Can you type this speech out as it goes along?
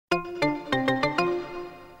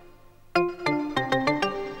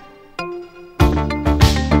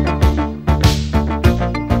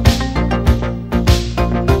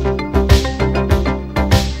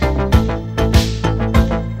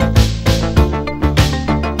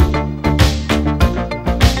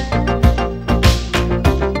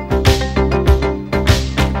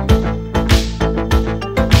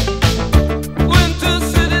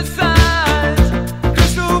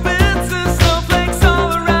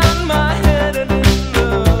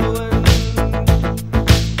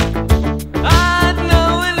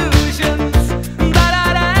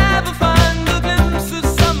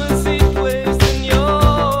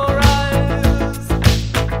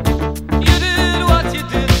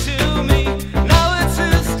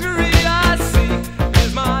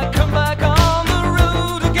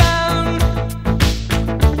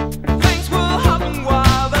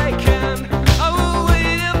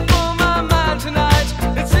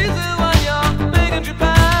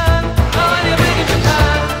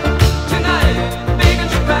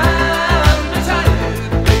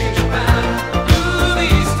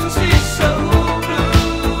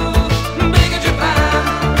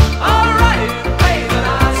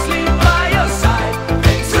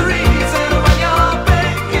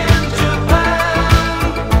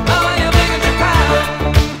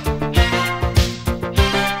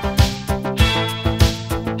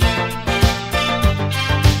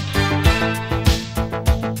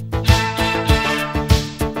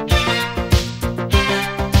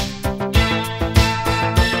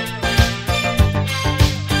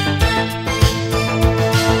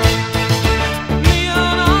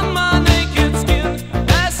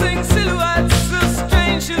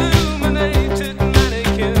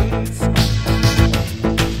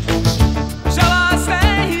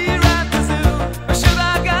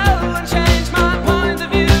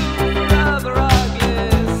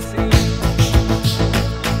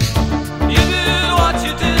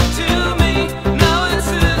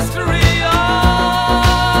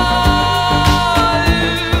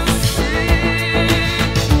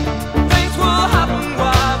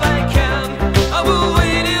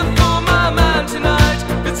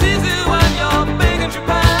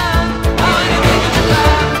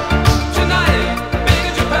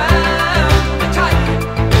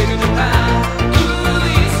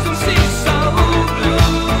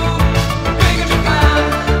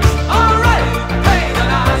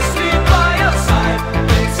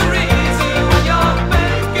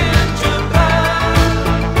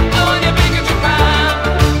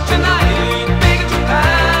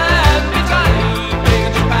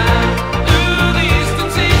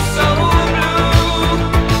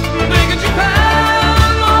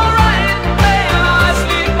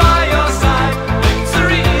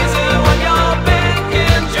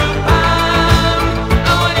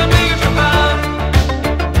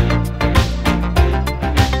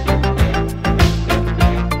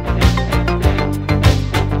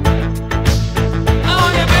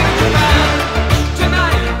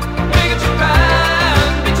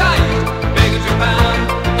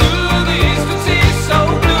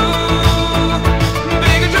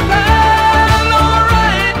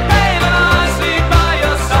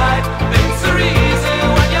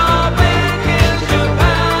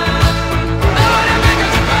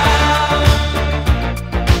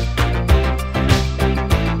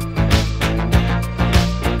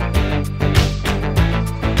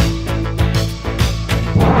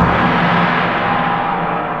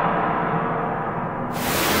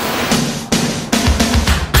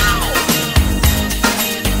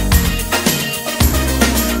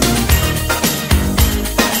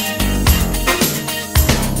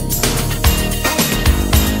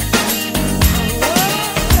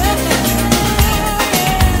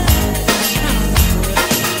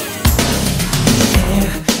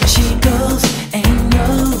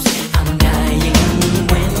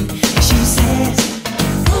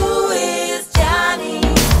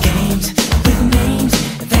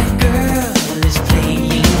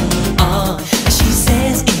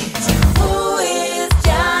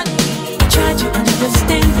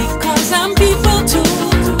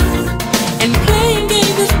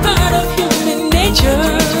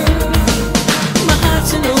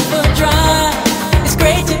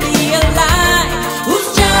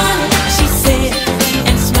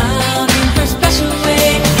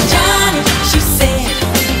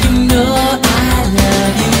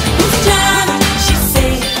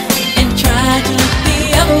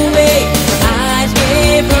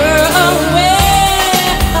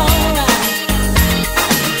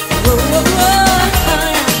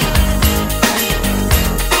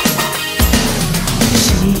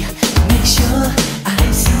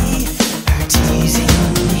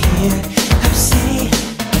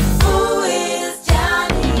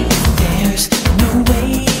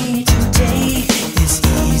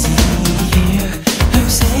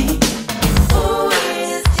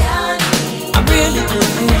to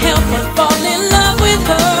help her fall in love with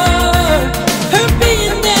her. Her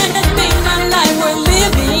being there has made my life worth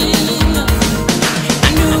living. I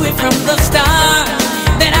knew it from the start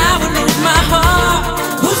that I would lose my heart.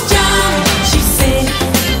 Who's Johnny? She said,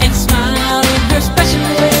 and smiled in her special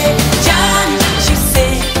way. Johnny, she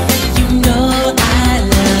said, you know I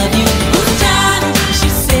love you. Who's Johnny? She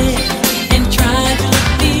said, and tried to look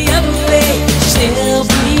the other way, still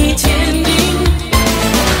pretending.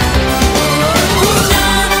 Who's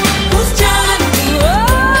Johnny? Who's Johnny? Oh,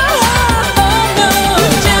 no.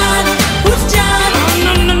 Who's Johnny? Who's Johnny? Oh,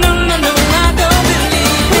 no, no, no, no, no, I don't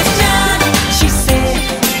believe. Who's Johnny? She said,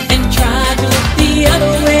 and tried to look the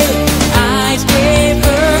other way. Eyes gave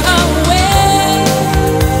her away.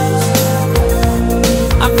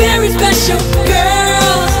 A very special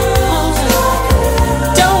girl.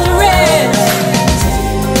 Don't rest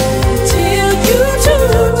till you two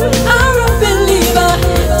are a believer,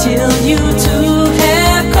 till you two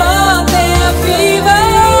have caught their fever.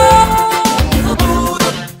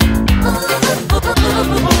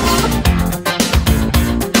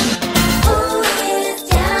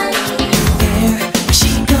 There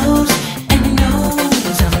she goes and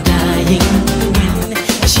knows I'm dying when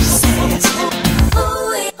she says,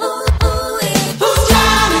 who's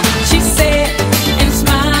Johnny? She said, and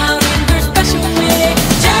smiled in her special way.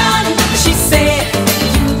 Johnny, she said,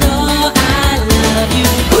 you know I love you.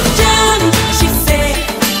 Who's Johnny? She said,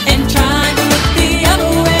 and tried to look the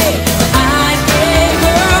other way. I gave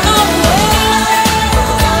her away.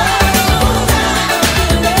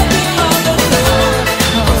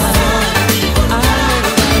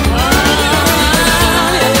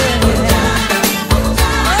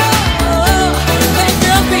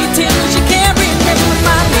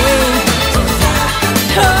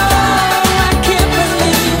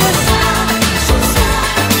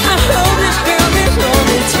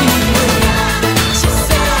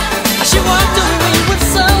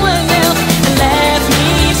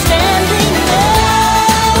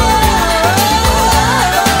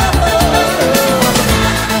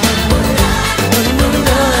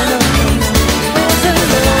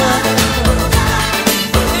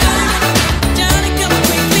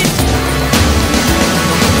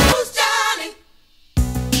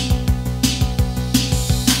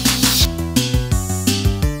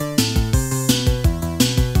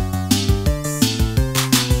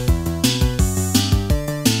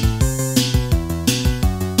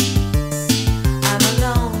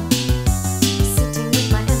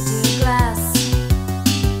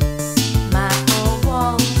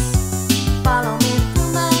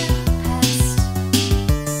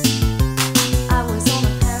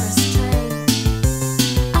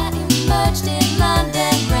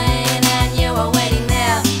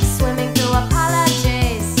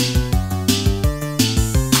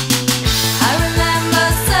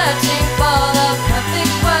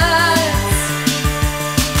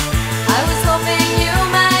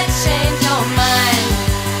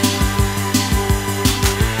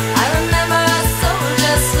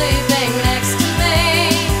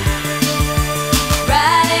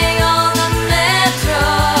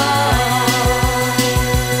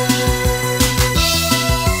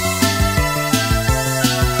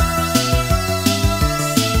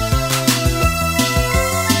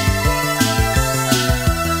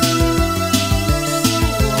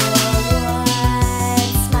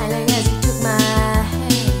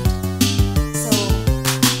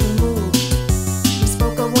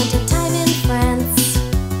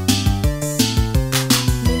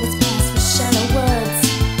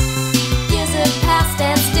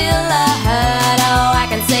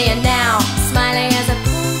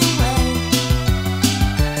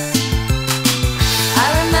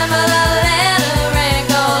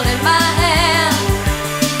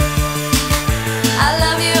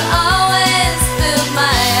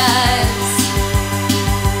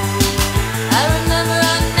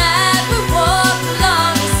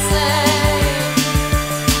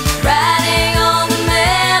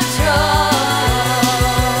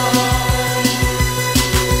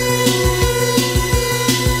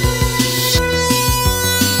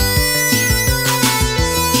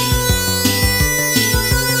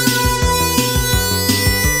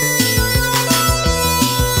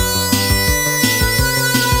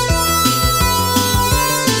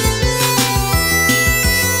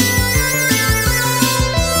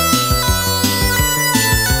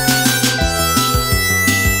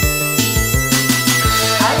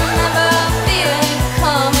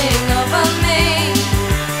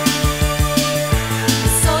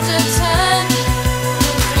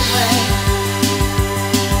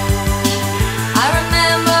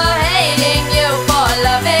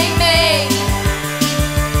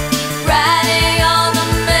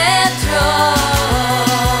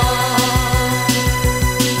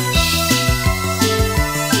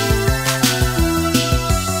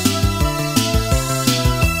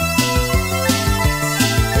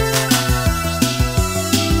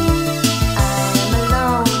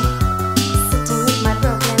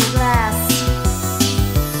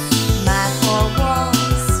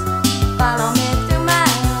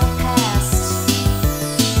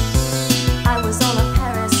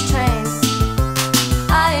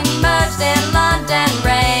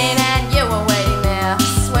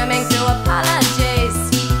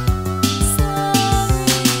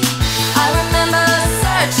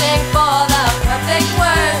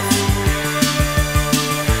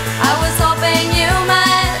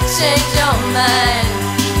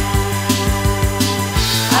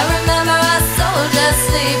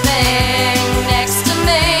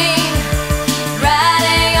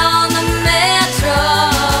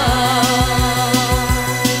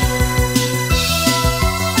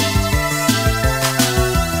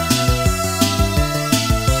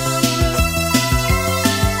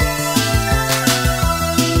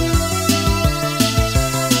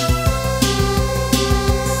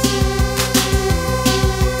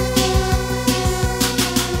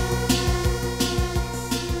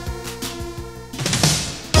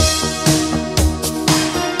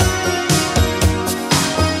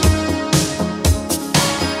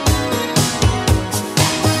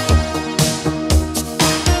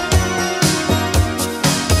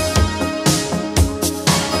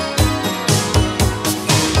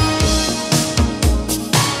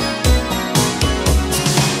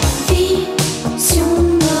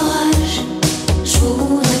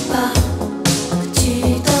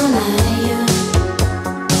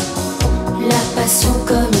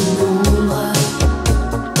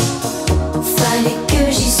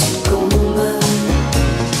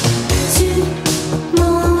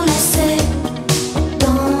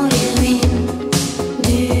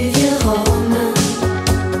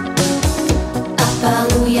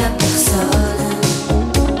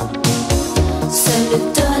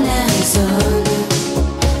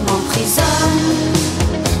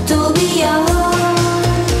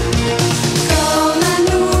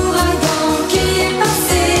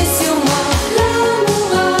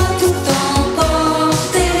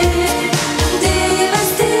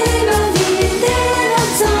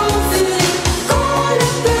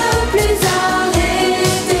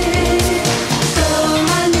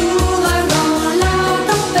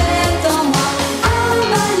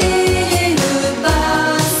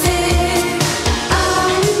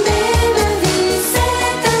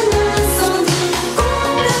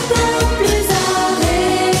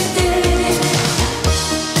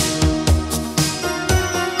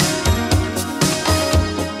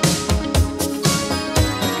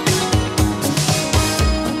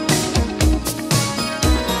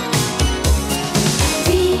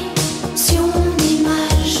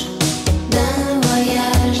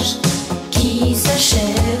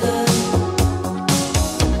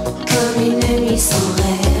 nuit sans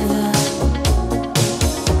rêve,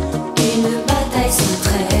 une bataille sans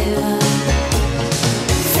trêve.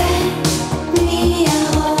 Fait nuit à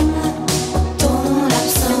Rome, ton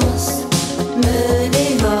absence me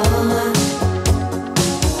dévore,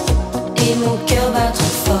 et mon cœur bat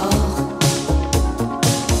trop fort.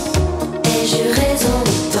 Ai-je raison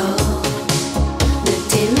ou tort de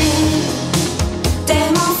t'aimer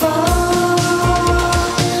tellement fort?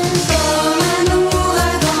 Comme un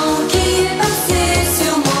ouragan qui est passé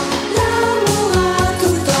sur moi, l'amour a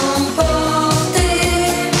tout emporté,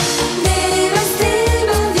 dévasté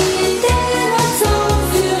ma vie, des vagues sans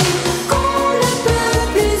furie qu'on ne peut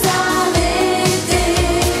plus arrêter.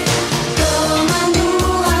 Comme un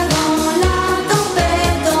ouragan, la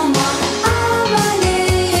tempête en moi a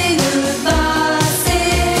balayé le passé,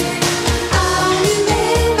 allumé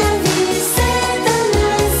ma vie, c'est un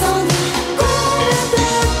incendie qu'on ne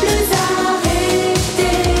peut plus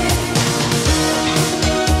arrêter.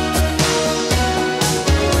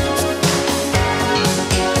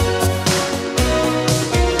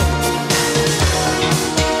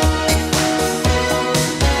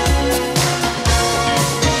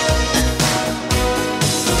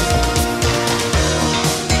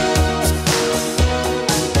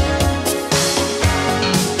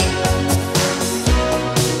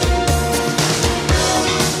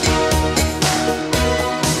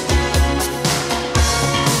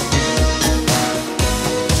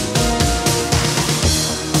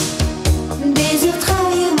 Désir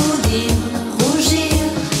trahir, maudire, rougir,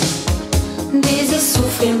 désir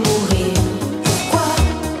souffrir, mourir. Pourquoi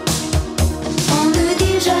on ne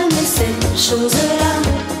dit jamais ces choses-là?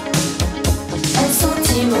 Un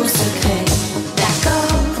sentiment secret,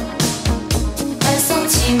 d'accord, un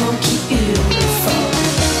sentiment qui hurle fort.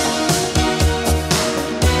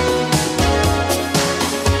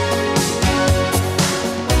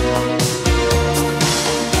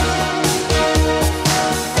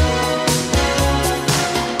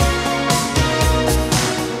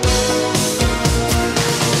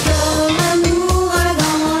 Comme un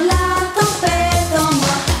ouragan, la tempête en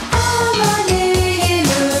moi a balayé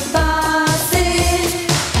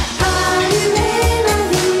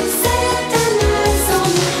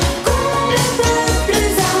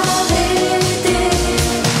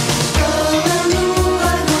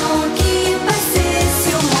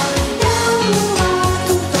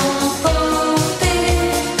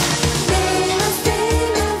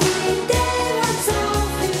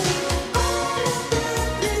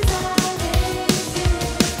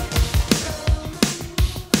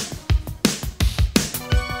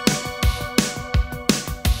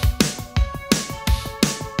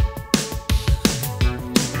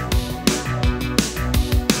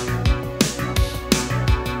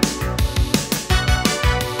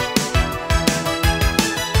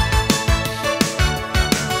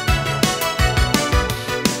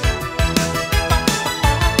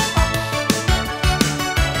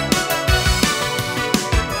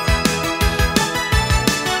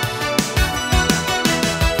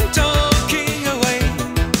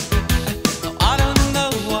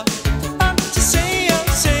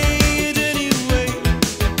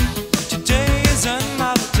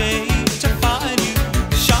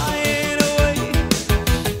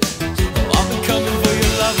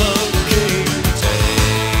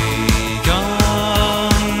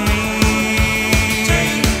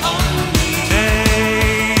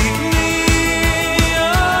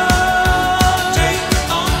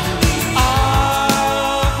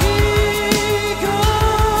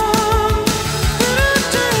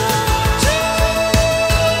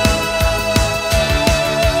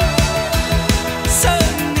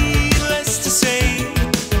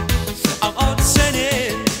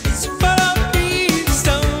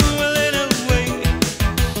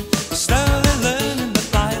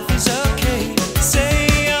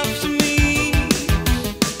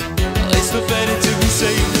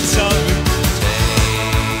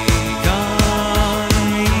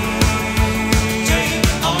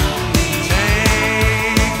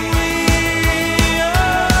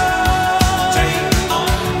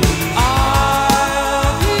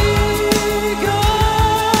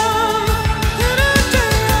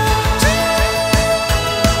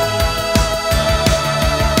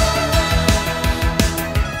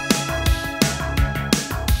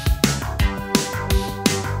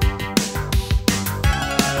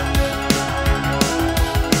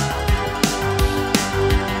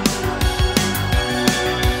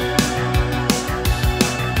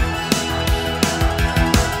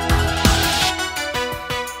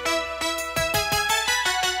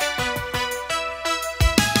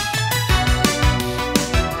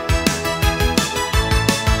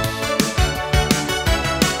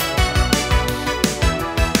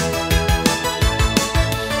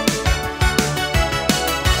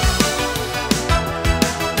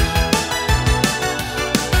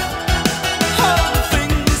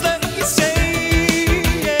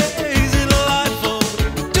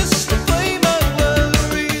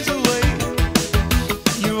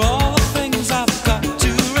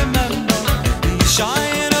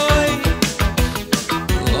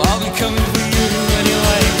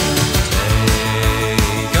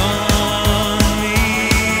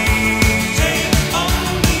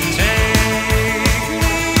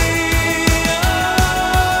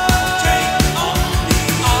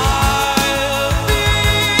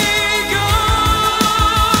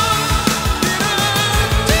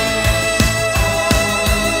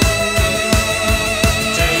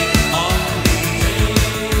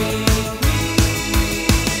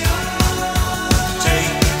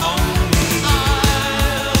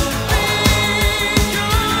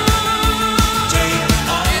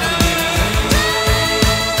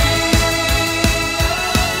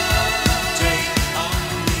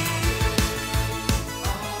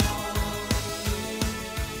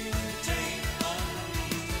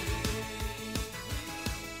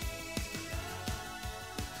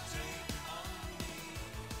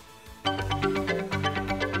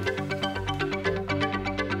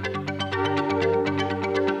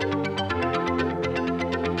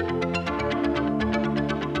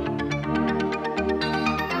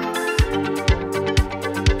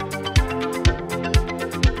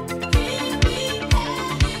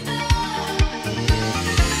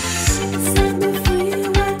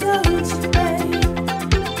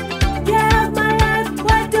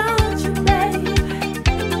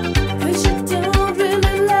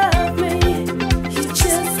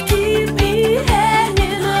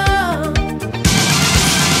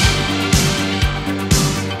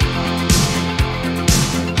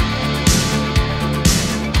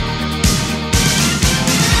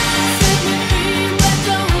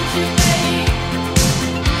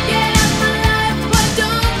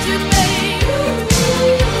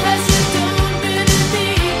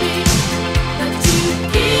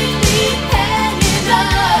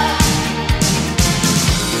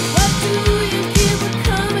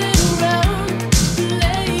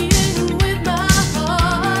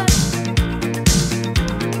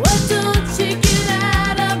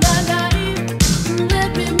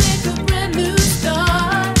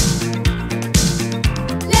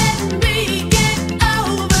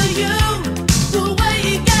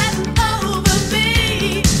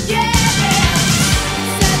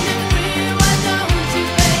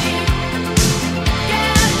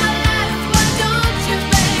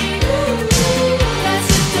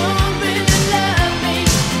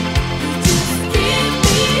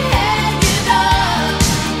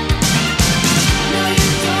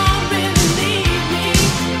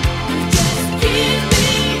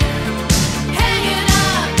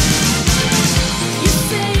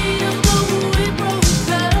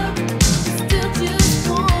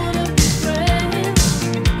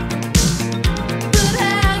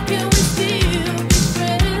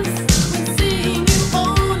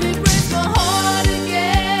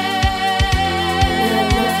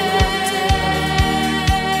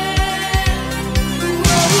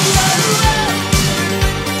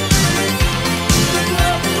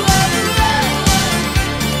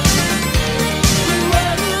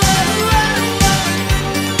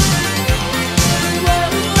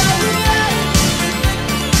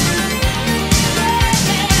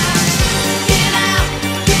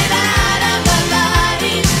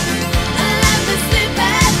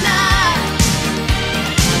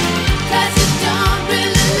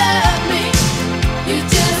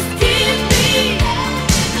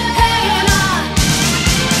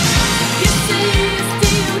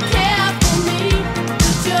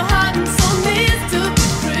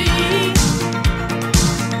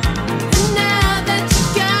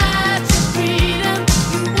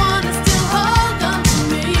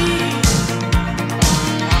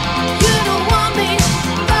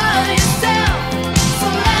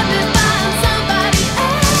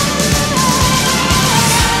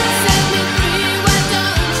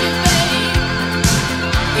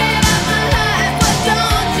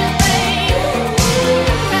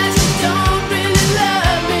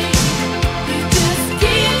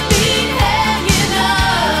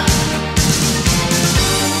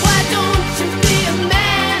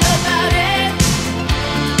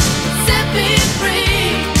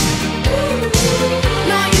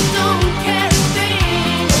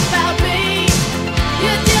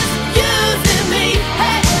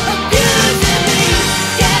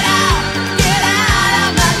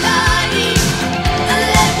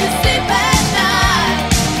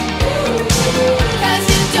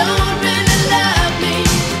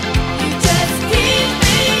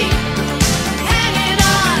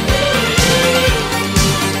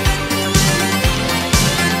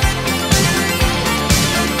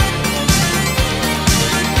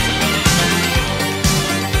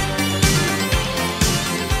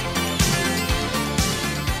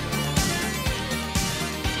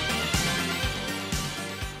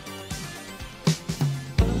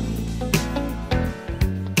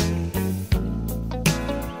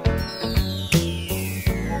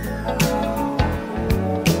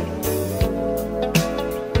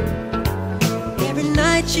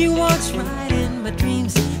walks right in my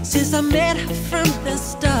dreams since I met her from the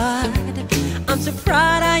start. I'm so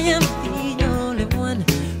proud I am the only one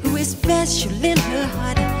who is special in her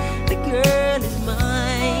heart. The girl is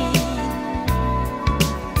mine.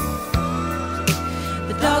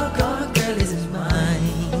 The doggone girl is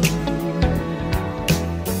mine.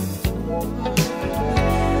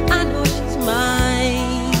 I know she's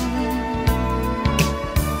mine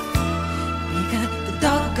because the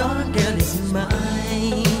doggone girl is mine.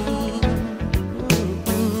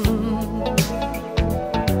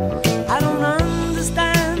 I don't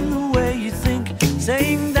understand the way you think,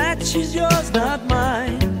 saying that she's yours, not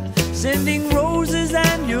mine. Sending roses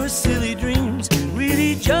and your silly dreams,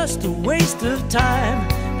 really just a waste of time,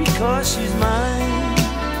 because she's mine.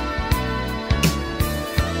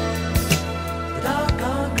 The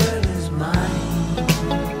doggone girl is mine.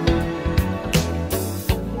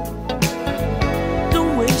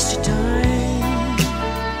 Don't waste your time,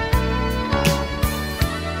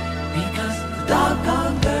 because the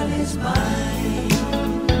doggone girl is mine.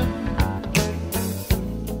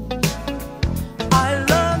 I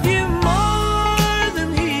love you more than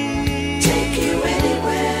he. Take you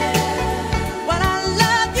anywhere. But I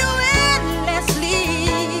love you endlessly.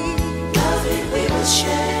 Love it we will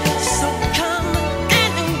share. So come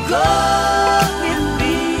and go with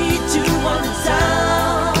me to one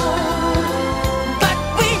town. But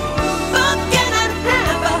we both cannot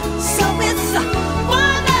have, so it's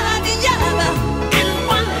one or the other. And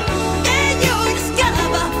one day you'll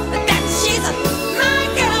discover that she's my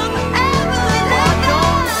girl forever and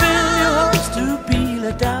Don't ever. fill your hopes to be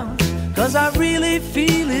let down, 'cause I really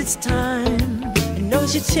feel it's time. You know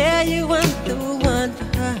she'll tell you I'm the one for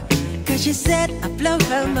her, 'cause she said I blow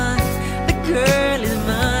her mind. The girl is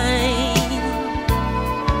mine.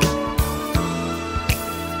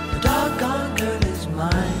 The doggone girl is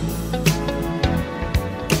mine.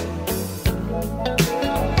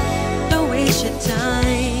 Don't waste your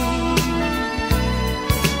time,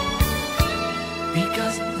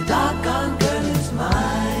 Because the doggone girl is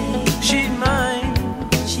mine. She's mine.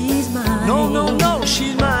 she's mine. No, no, no,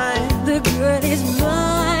 she's mine. The girl is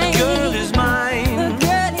mine. Girl is The mine.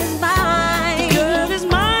 girl is mine. Girl is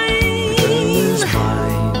mine. Girl is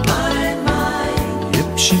mine. Mine, mine, Yep,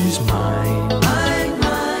 she's mine. mine,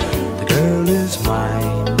 mine, The girl is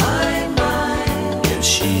mine. mine, mine, Yes,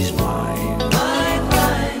 she's mine. mine,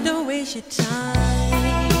 mine. Don't waste your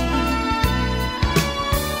time,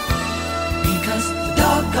 Because the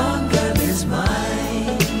doggone girl is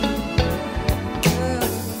mine.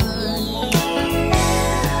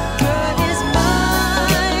 girl is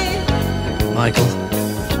mine. Michael,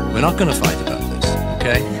 we're not gonna fight about this,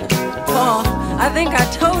 okay? Paul, I think I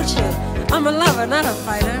told you I'm a lover, not a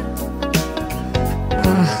fighter.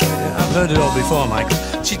 I've heard it all before, Michael.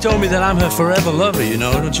 She told me that I'm her forever lover, you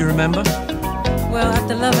know, don't you remember? Well,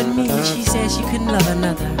 after loving me, she said she couldn't love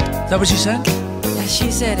another. Is that what she said? Yeah,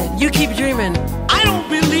 she said it. You keep dreaming. I don't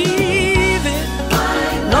believe it.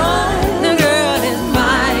 No, the girl is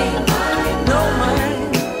mine. No, mine.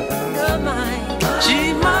 You're mine.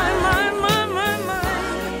 She's mine, mine, mine, mine,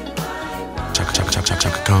 mine. Chaka chaka chaka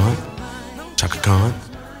chaka Khan, Chaka Khan,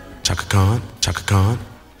 Chaka Khan, Chaka Khan,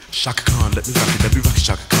 Chaka Khan. Let me rock it,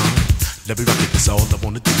 Chaka Khan. Let me rock it, that's all I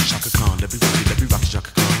wanna do. Chaka Khan, let me rock it,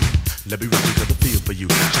 Chaka Khan. Let me rock it 'cause I feel for you.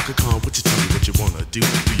 Chaka Khan, what you tell me what you wanna do?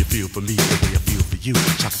 Do you feel for me the way I feel for you?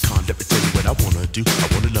 Chaka Khan, let me tell you what I wanna do. I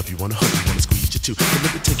wanna love you, wanna hug you, wanna squeeze you too. But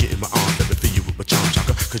let me take it in my arms, let me feel you with my charm,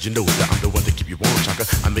 Chaka. 'Cause you know that I'm the one to keep you warm, Chaka.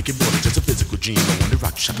 I make it more than just a physical dream. I wanna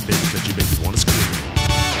rock you, Chaka, baby, 'cause you make me wanna scream.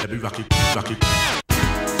 Let me rock it, rock it.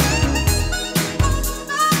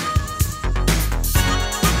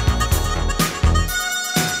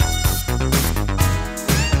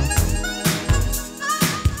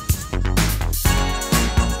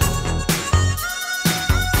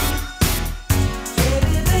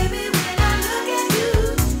 Baby, baby, when I look at you,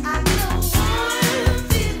 I feel a warm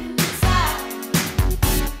feeling inside.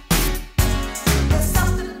 There's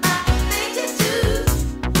something about the things you do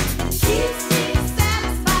that keeps me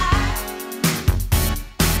satisfied.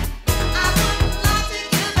 I wouldn't lie to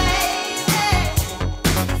you, baby.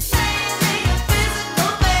 It's mainly a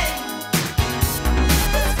physical thing.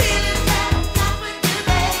 The feeling that I got with you,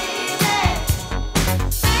 baby,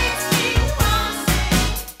 makes me wanna sing.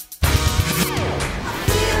 I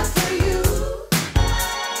feel for you.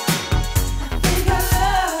 I think I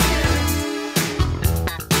love you.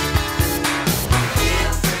 I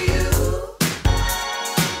feel for you.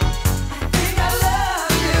 I think I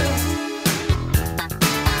love you.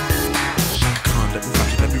 Chaka Khan, let me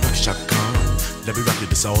rock it, Chaka Khan. Let me rock it,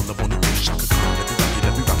 that's all I wanna do. Chaka Khan,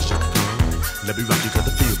 let me rock it, Chaka Khan. Let me rock it 'cause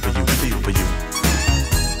I feel for you, feel for you.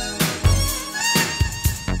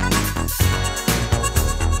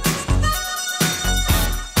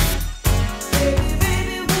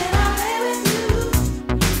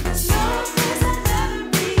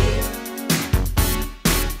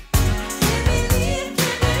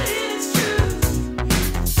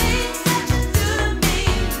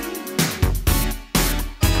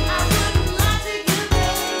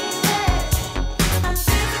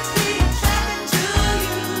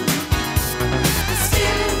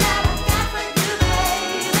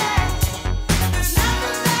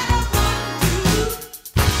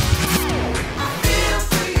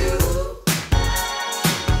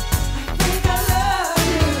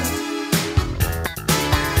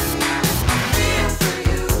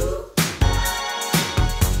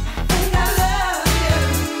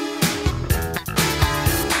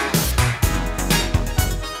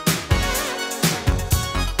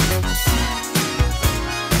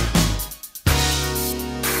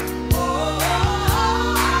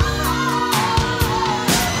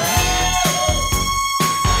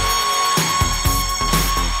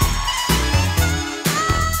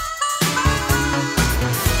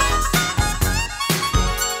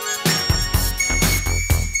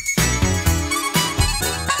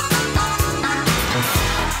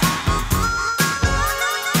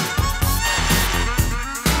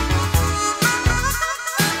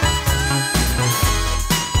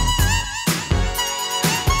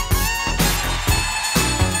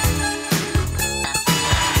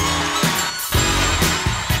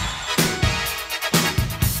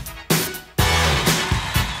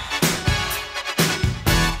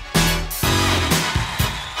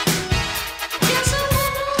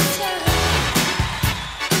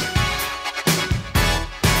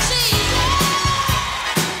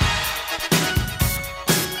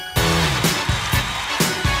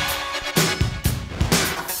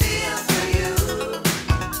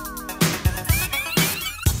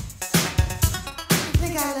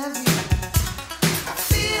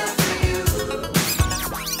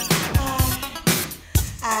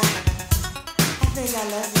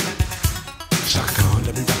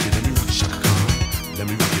 let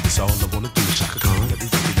me rock it, that's all I wanna do. Shaka Khan, let me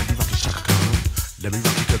rock it, Shaka Khan. Let me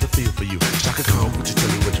rock it 'cause I feel for you. Shaka Khan, would you tell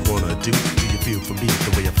me what you wanna do? Do you feel for me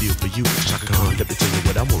the way I feel for you? Shaka Khan, let me tell you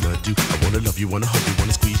what I wanna do. I wanna love you, wanna hug you,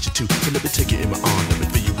 wanna squeeze you too. So let me take it in my arm, let me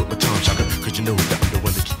feel you with my tongue, Shaka. 'Cause you know that I'm the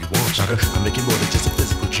one to keep you warm, Shaka. I'm making more than just a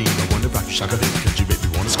physical dream. I wanna rock you, Shaka, because you make me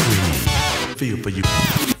wanna scream. Feel for you.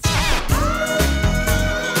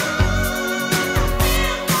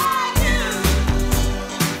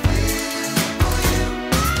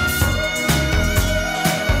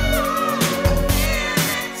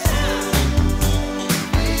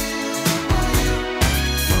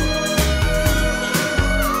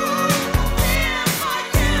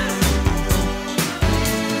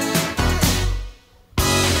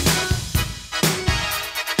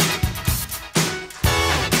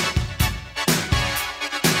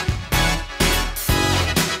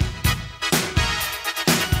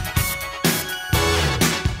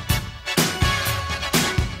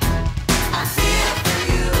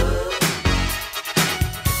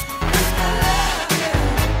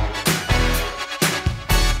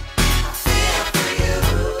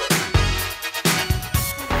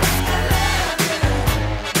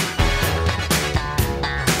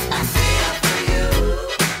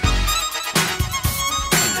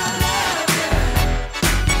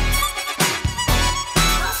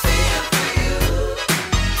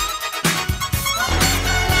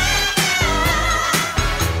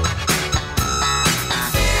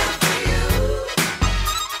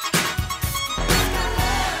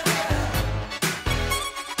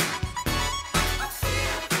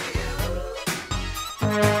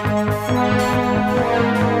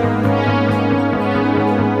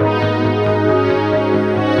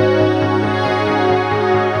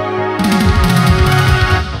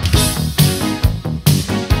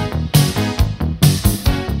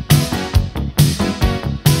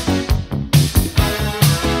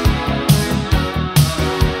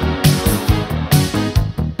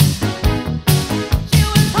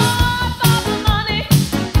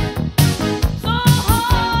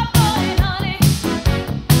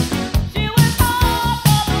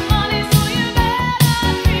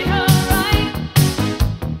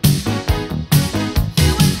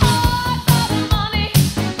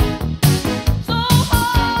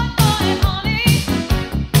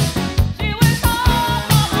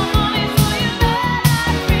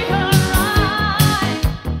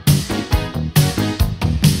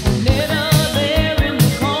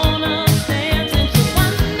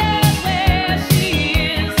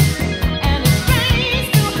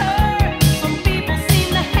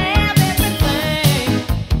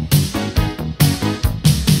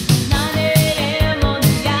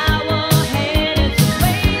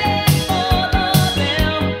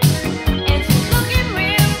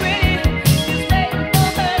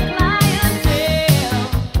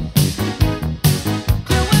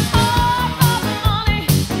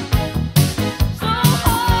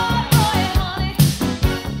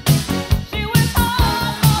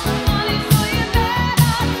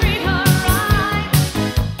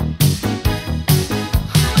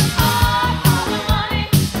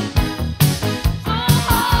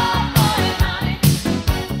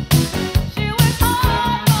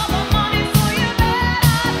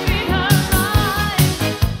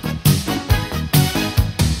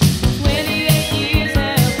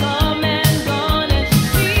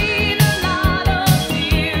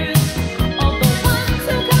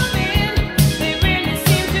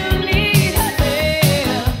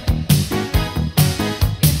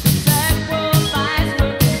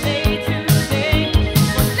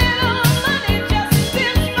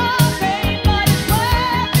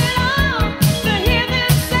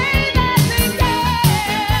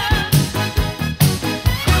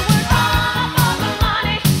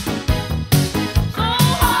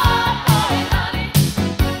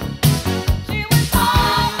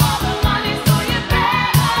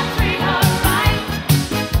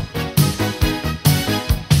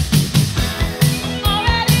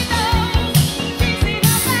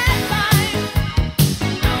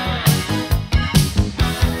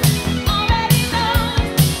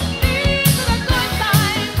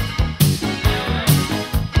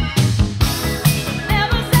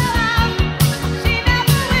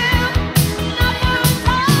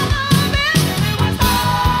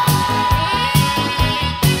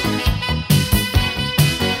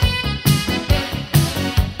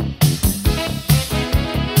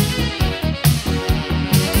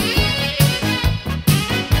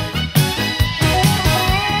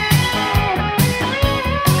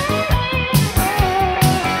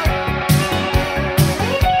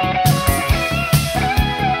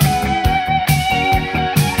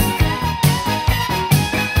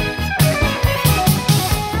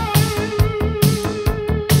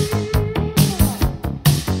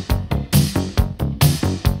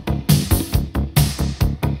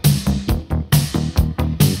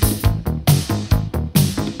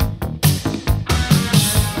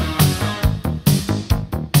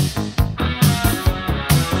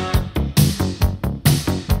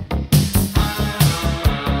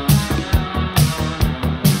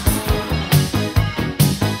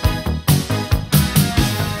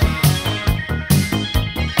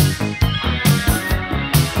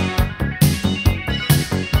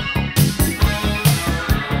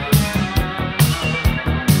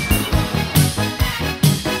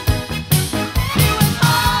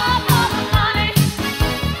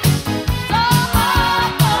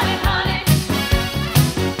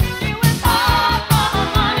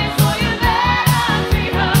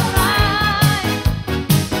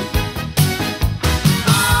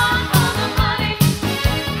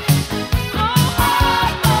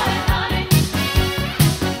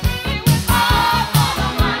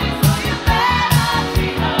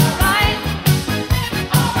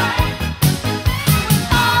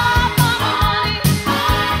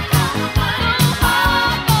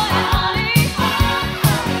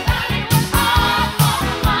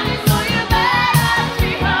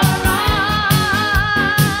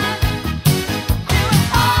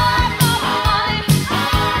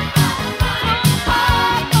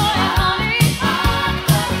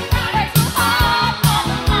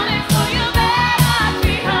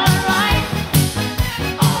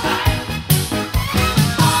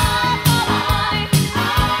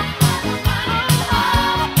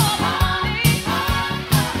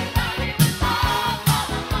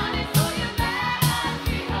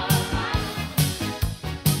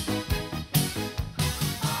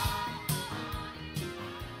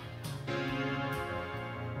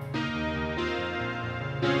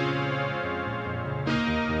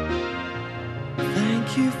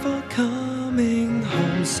 Thank you for coming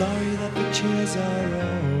home. Sorry that the chairs are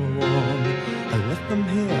all warm. I left them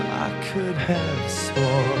here, I could have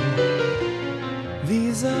sworn.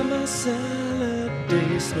 These are my salad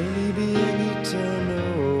days, slowly being eaten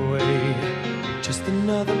away. Just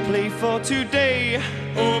another play for today.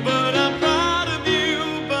 Oh, but I'm proud of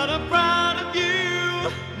you, but I'm proud of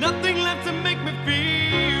you. Nothing left to make me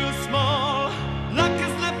feel small. Luck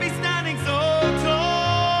has left me standing so tall.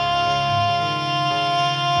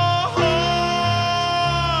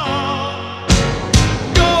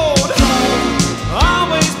 Gold,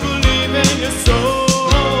 always believe in your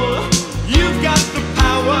soul. You've got the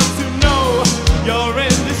power to know you're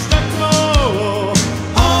indestructible.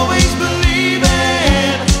 Always believe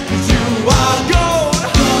it, 'cause you are gold.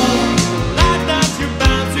 Like that you're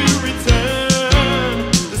bound to return.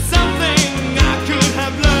 There's something I could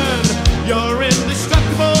have learned. You're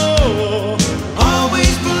indestructible.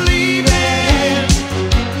 Always believe it.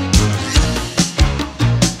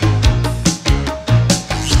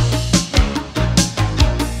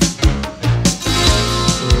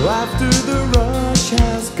 After the rush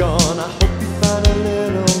has gone, I hope you find a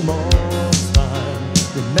little more time.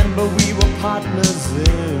 Remember we were partners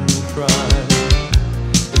in crime.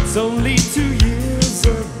 It's only 2 years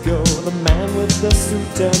ago, the man with the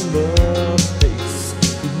suit and the face,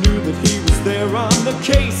 he knew that he was there on the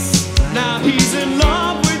case. Now he's in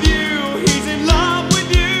love with you, he's in love with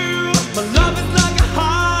you. My love is like a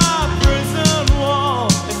high prison wall,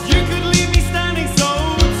 and you could leave me standing so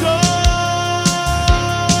tall.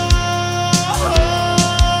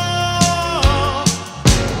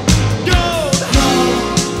 Gold,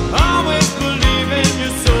 always believe in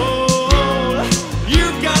your soul.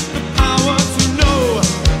 You've got the power to know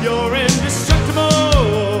you're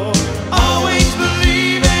indestructible. Always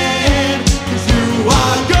believe it, 'cause you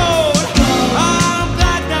are gold.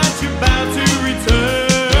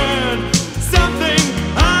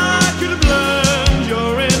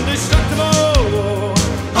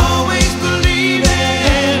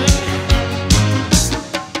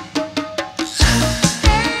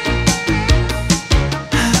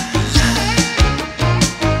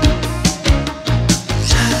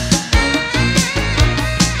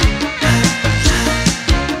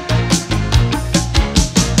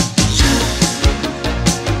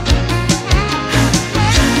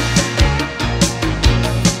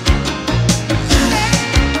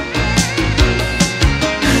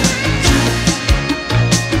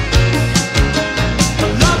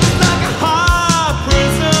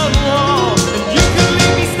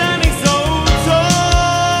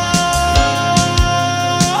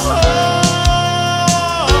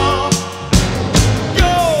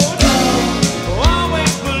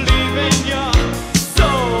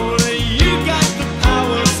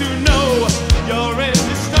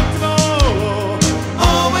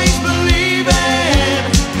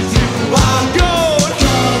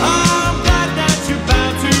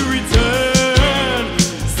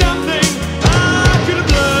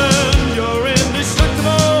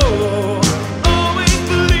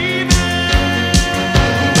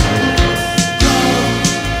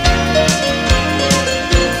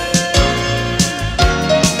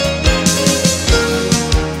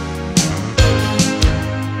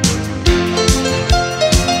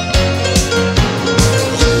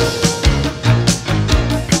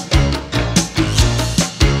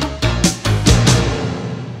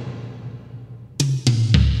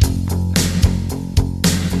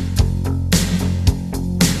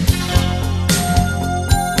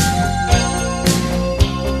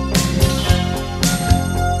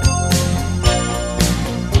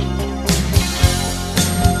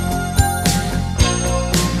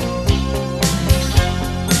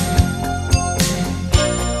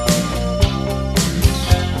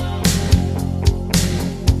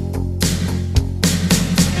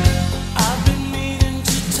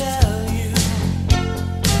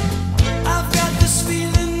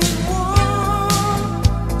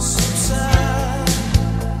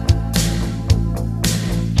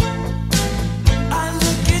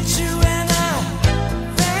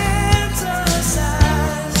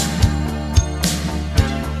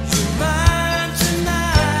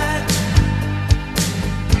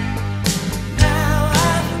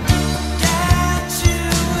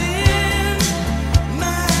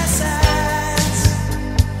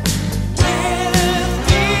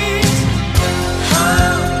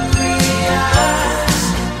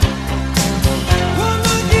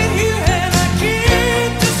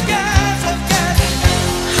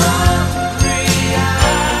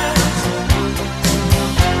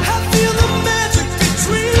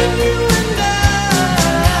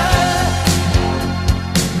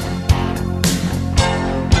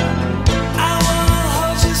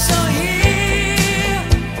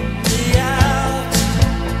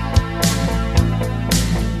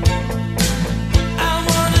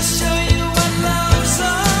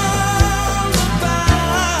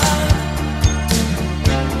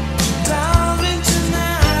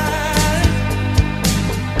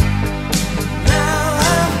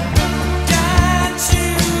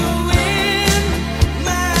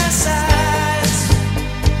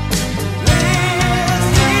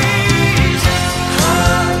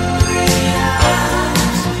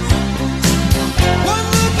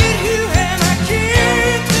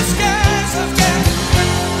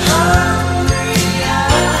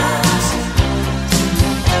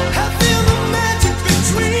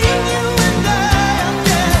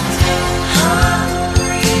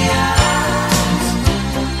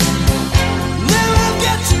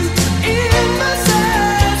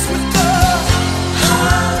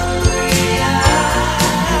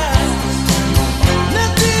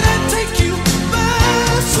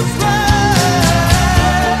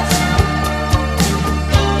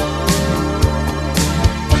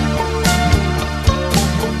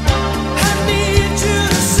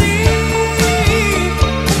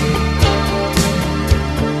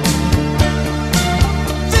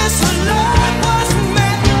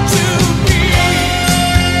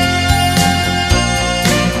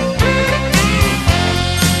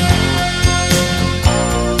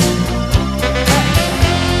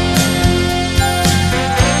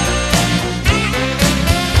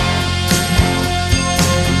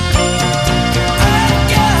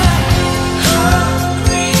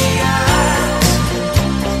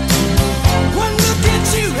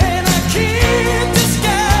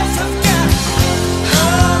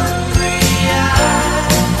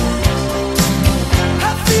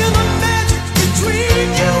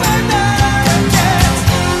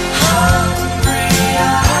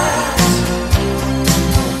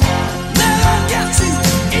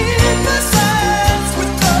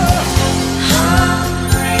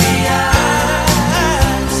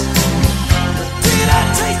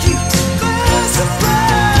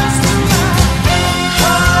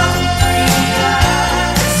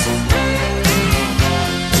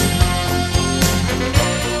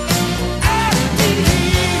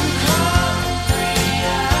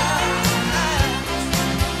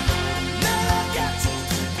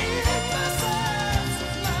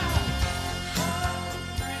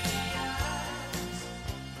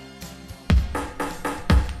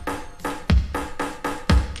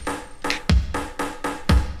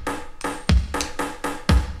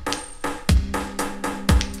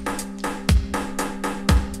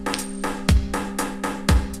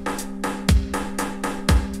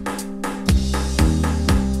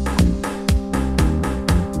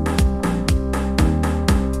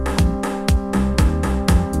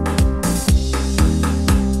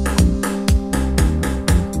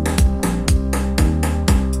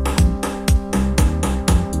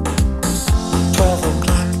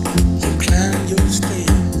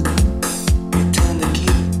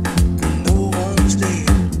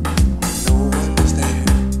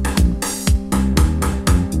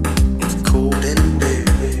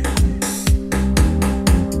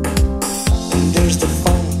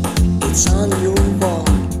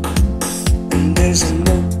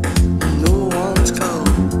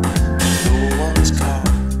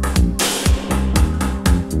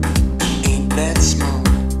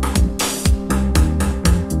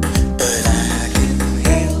 But I can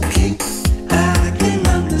help you, I can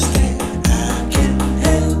understand, I can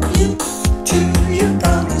help you to your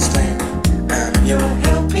promised land. I'm your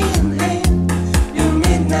helping hand, your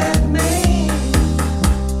midnight man.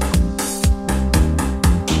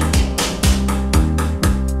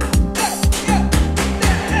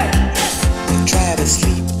 You try to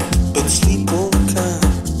sleep, but sleep won't come.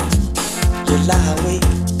 You lie awake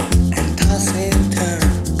and toss and turn,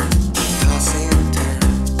 toss and turn,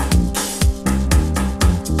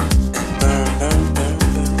 and burn, burn, burn,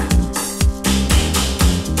 burn.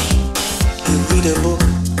 You read a book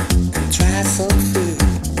and try some food.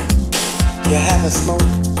 You have a smoke,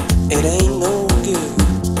 it ain't no good.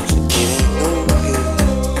 It ain't no good.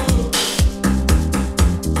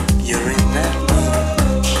 You're in that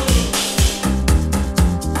mood.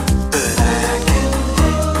 But I can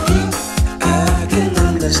help you, I can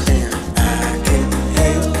understand, I can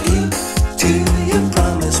help you to your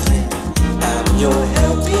promised land. I'm your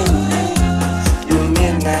helping hand, your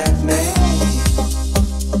midnight man.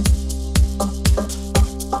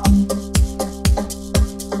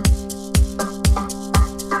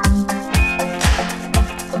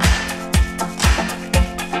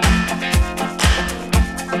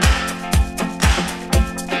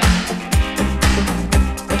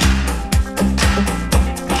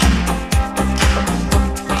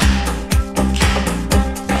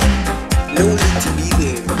 No need to be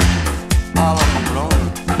there, all on your own.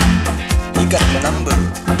 You got my number,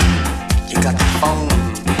 you got the phone,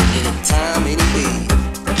 anytime, any day.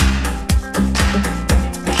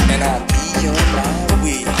 And I'll be on my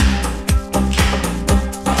way.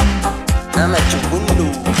 I'm at your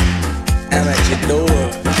window, I'm at your door.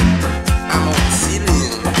 I'm on the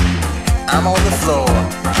ceiling, I'm on the floor.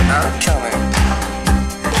 I'm coming,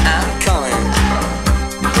 I'm coming,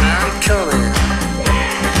 I'm coming.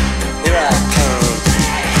 Here I come,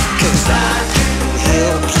 'cause I can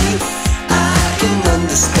help you, I can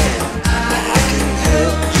understand, I can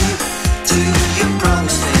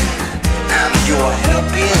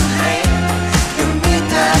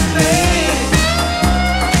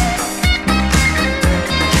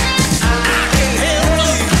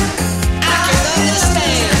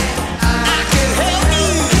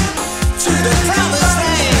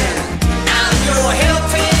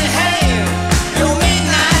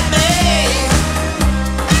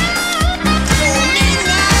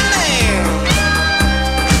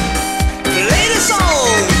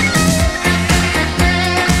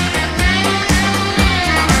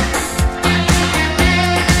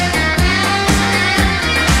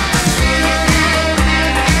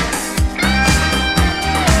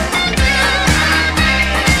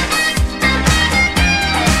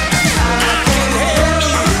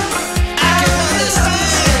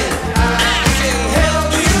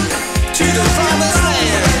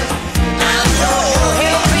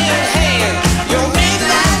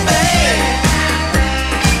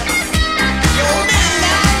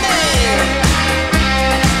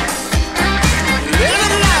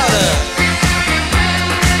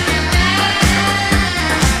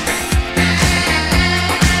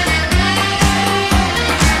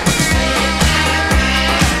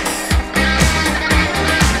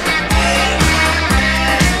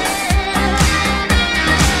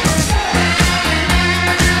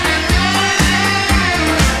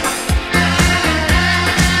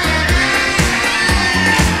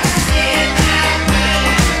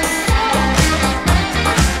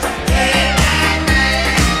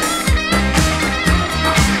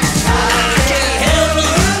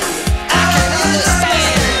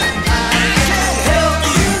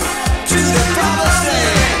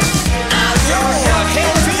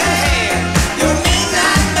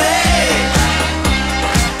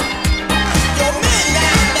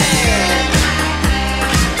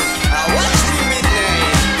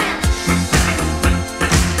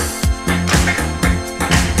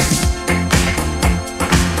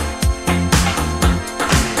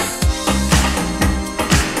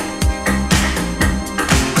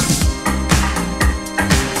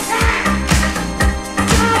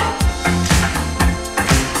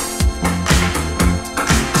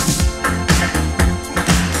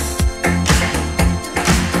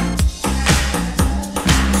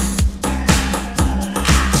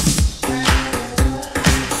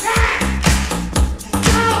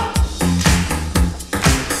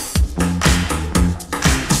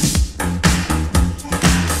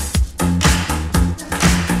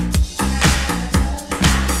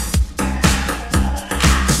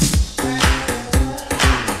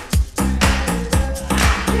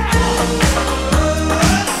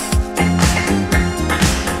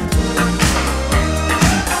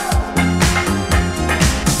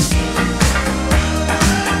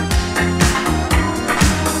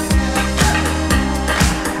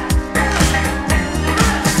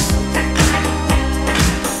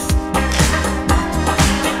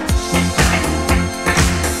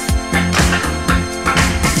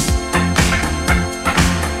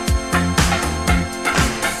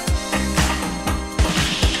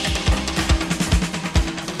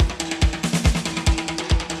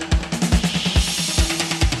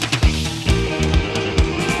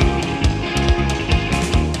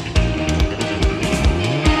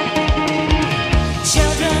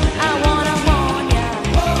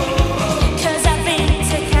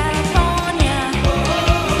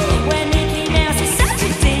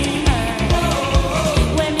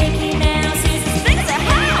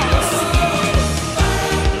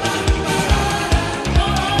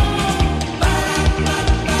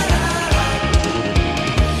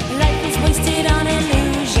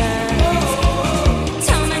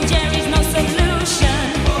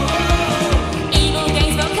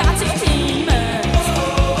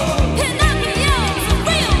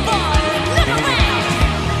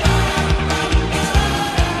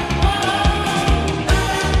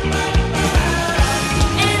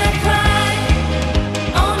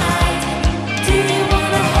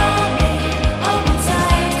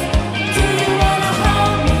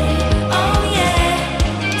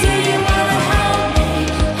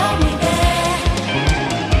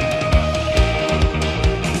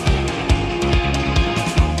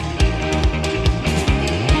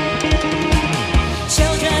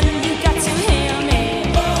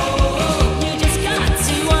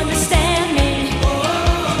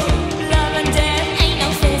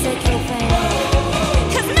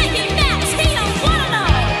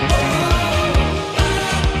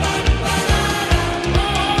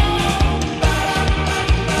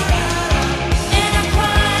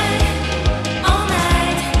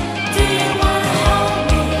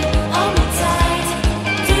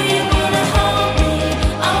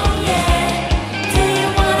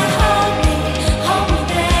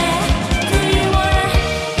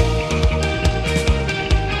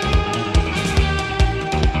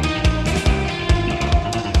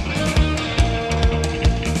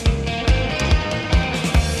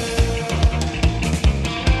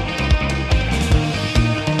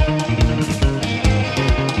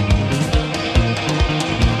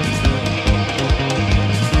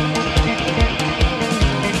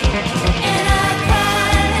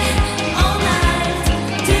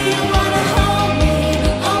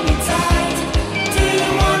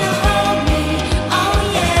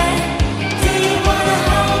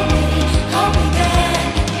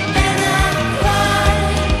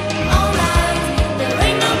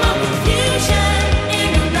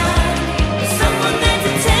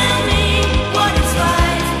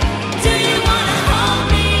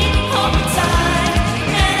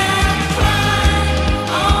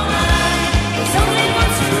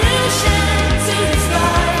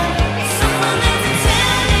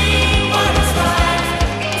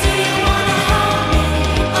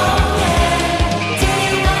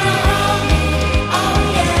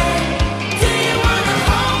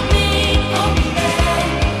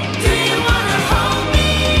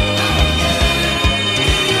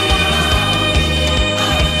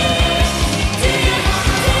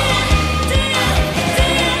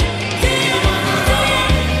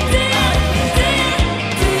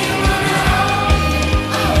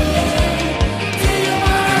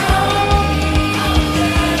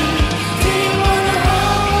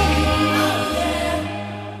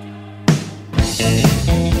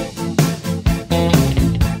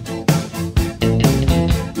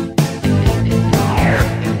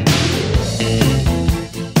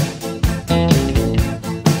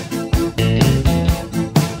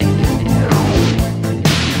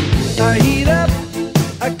I heat up,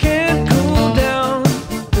 I can't cool down.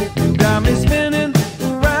 You got me spinning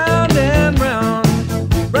round and round,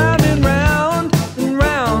 round and round and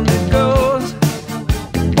round it goes.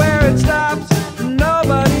 Where it stops,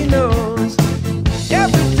 nobody knows.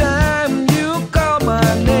 Every time you call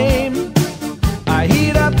my name, I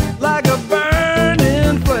heat up like a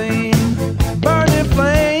burning flame,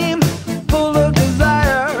 full of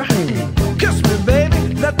desire. Kiss me,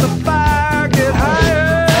 baby, let the fire get higher.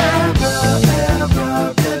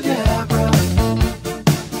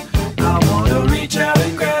 I wanna reach out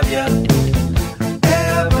and grab ya.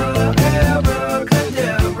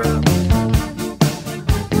 Abracadabra.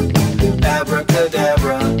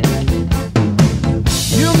 Abracadabra.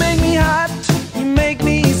 You make me hot, you make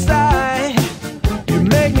me sigh. You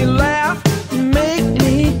make me laugh, you make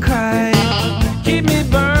me cry. Keep me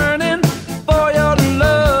burning for your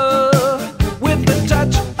love with the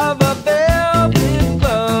touch of a velvet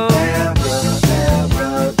glove.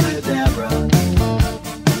 Abracadabra.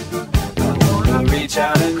 I wanna reach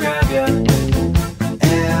out and grab ya.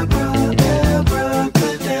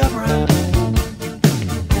 Abracadabra.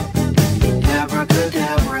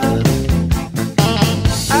 Abracadabra.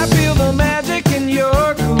 I feel the magic in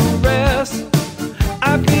your caress.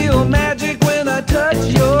 I feel magic when I touch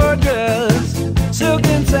your dress. Silk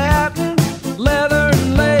and satin, leather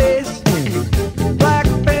and lace, black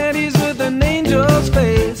panties with an angel's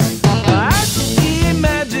face. I see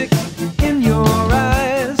magic in your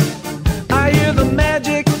eyes. I hear the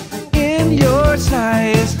magic in your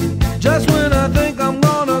sighs. Just when I think I'm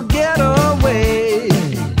gonna get away,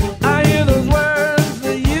 I hear those words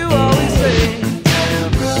that you always say.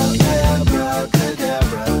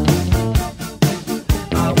 Abracadabra.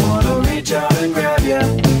 I wanna reach out and grab ya.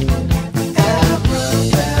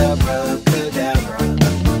 Abracadabra.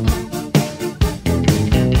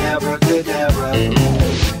 Abracadabra.